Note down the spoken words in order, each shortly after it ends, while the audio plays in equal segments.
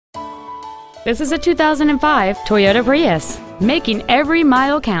This is a 2005 Toyota Prius, making every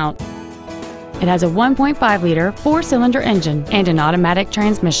mile count. It has a 1.5-liter four-cylinder engine and an automatic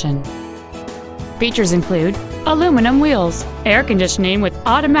transmission. Features include aluminum wheels, air conditioning with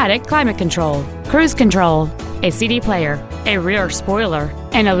automatic climate control, cruise control, a CD player, a rear spoiler,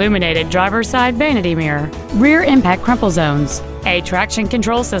 an illuminated driver's side vanity mirror, rear impact crumple zones, a traction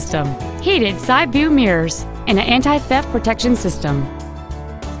control system, heated side view mirrors, and an anti-theft protection system.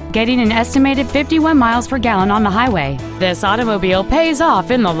 Getting an estimated 51 miles per gallon on the highway, this automobile pays off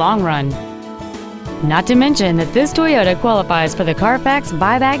in the long run. Not to mention that this Toyota qualifies for the Carfax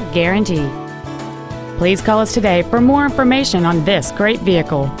buyback guarantee. Please call us today for more information on this great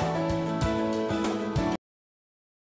vehicle.